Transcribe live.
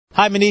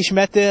Hi, Manish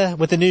Mehta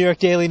with the New York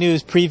Daily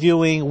News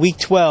previewing Week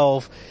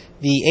 12.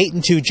 The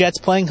 8-2 Jets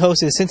playing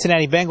host to the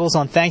Cincinnati Bengals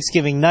on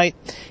Thanksgiving night.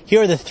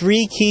 Here are the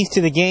three keys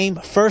to the game.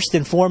 First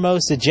and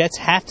foremost, the Jets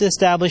have to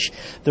establish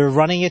their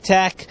running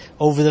attack.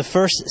 Over the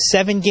first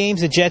 7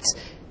 games, the Jets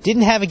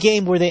didn't have a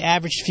game where they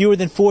averaged fewer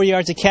than 4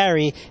 yards a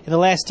carry. In the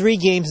last 3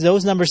 games,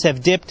 those numbers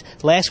have dipped.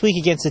 Last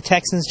week against the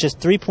Texans,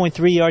 just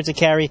 3.3 yards a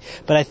carry.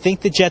 But I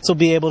think the Jets will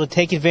be able to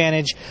take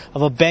advantage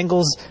of a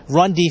Bengals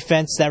run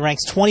defense that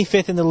ranks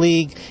 25th in the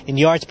league in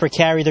yards per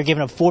carry. They're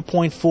giving up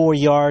 4.4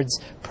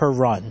 yards per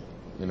run.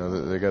 You know,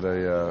 they got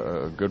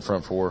a good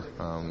front four.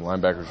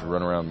 Linebackers who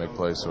run around and make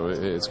plays, so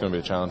it's going to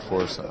be a challenge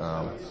for us.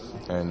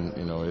 And,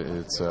 you know,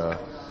 it's going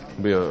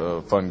to be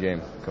a fun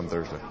game come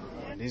Thursday.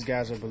 These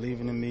guys are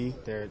believing in me.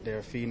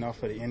 They're feeding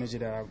off of the energy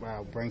that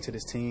I bring to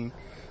this team.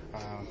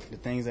 The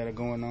things that are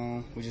going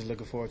on, we're just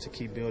looking forward to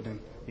keep building,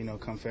 you know,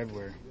 come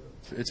February.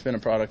 It's been a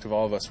product of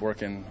all of us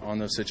working on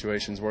those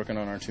situations, working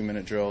on our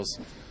 2-minute drills,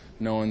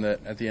 knowing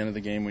that at the end of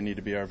the game we need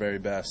to be our very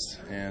best.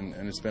 And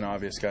it's been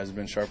obvious. Guys have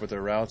been sharp with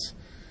their routes.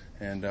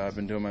 And I've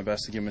been doing my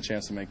best to give them a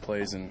chance to make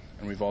plays, and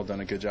we've all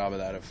done a good job of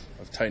that,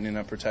 of tightening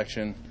up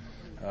protection,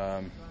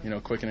 you know,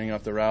 quickening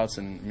up the routes,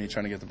 and me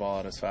trying to get the ball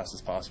out as fast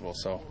as possible.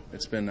 So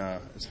it's been a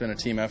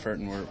team effort,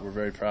 and we're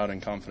very proud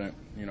and confident,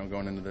 you know,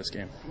 going into this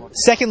game.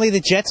 Secondly,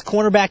 the Jets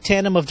cornerback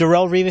tandem of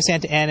Darrelle Revis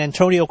and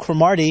Antonio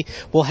Cromartie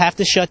will have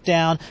to shut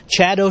down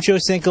Chad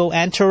Ochocinco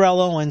and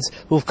Terrell Owens,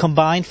 who have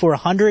combined for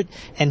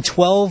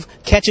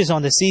 112 catches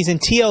on the season.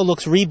 T.O.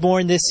 looks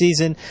reborn this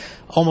season.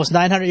 Almost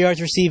 900 yards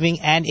receiving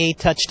and 8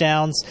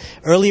 touchdowns.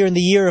 Earlier in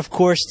the year, of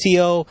course,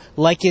 T.O.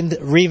 likened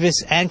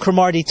Revis and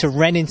Cromartie to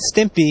Ren and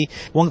Stimpy.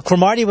 When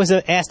Cromartie was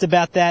asked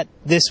about that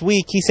this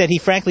week, he said he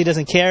frankly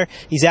doesn't care.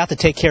 He's out to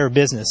take care of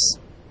business.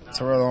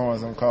 Terrell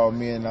Owens gonna call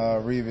me and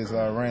Revis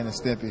Ren and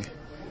Stimpy.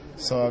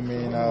 So I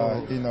mean,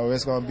 you know,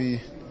 it's gonna be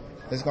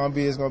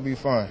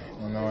fun.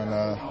 You know, and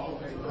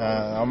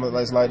I'm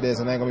like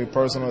this. It ain't gonna be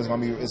personal. It's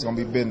gonna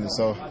be business.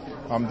 So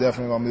I'm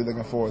definitely going to be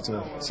looking forward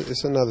to it.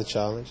 It's another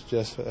challenge,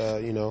 just,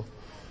 you know,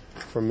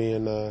 for me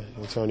and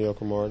Antonio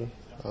Cromartie.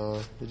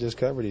 We just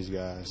cover these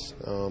guys.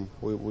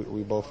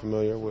 We both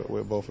familiar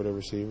with both of the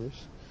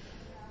receivers.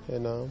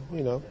 And,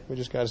 you know, we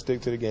just got to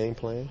stick to the game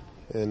plan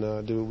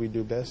and do what we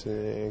do best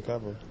and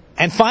cover.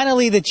 And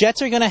finally, the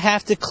Jets are going to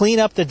have to clean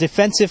up the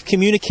defensive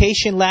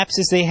communication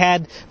lapses they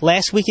had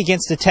last week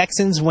against the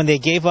Texans when they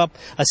gave up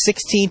a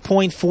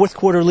 16-point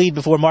fourth-quarter lead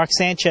before Mark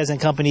Sanchez and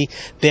company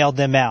bailed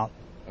them out.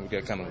 We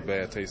got kind of a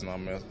bad taste in our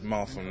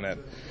mouth from that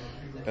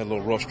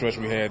little rough stretch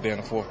we had there in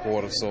the fourth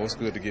quarter. So it's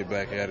good to get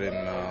back at it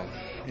and,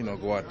 you know,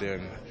 go out there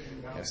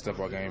and step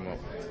our game up.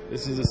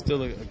 This is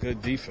still a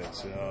good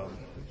defense.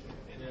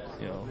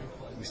 You know,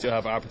 we still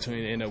have an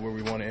opportunity to end up where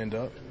we want to end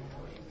up.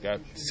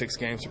 Got 6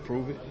 games to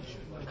prove it.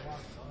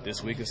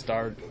 This week is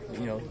start,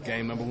 you know,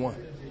 game number 1.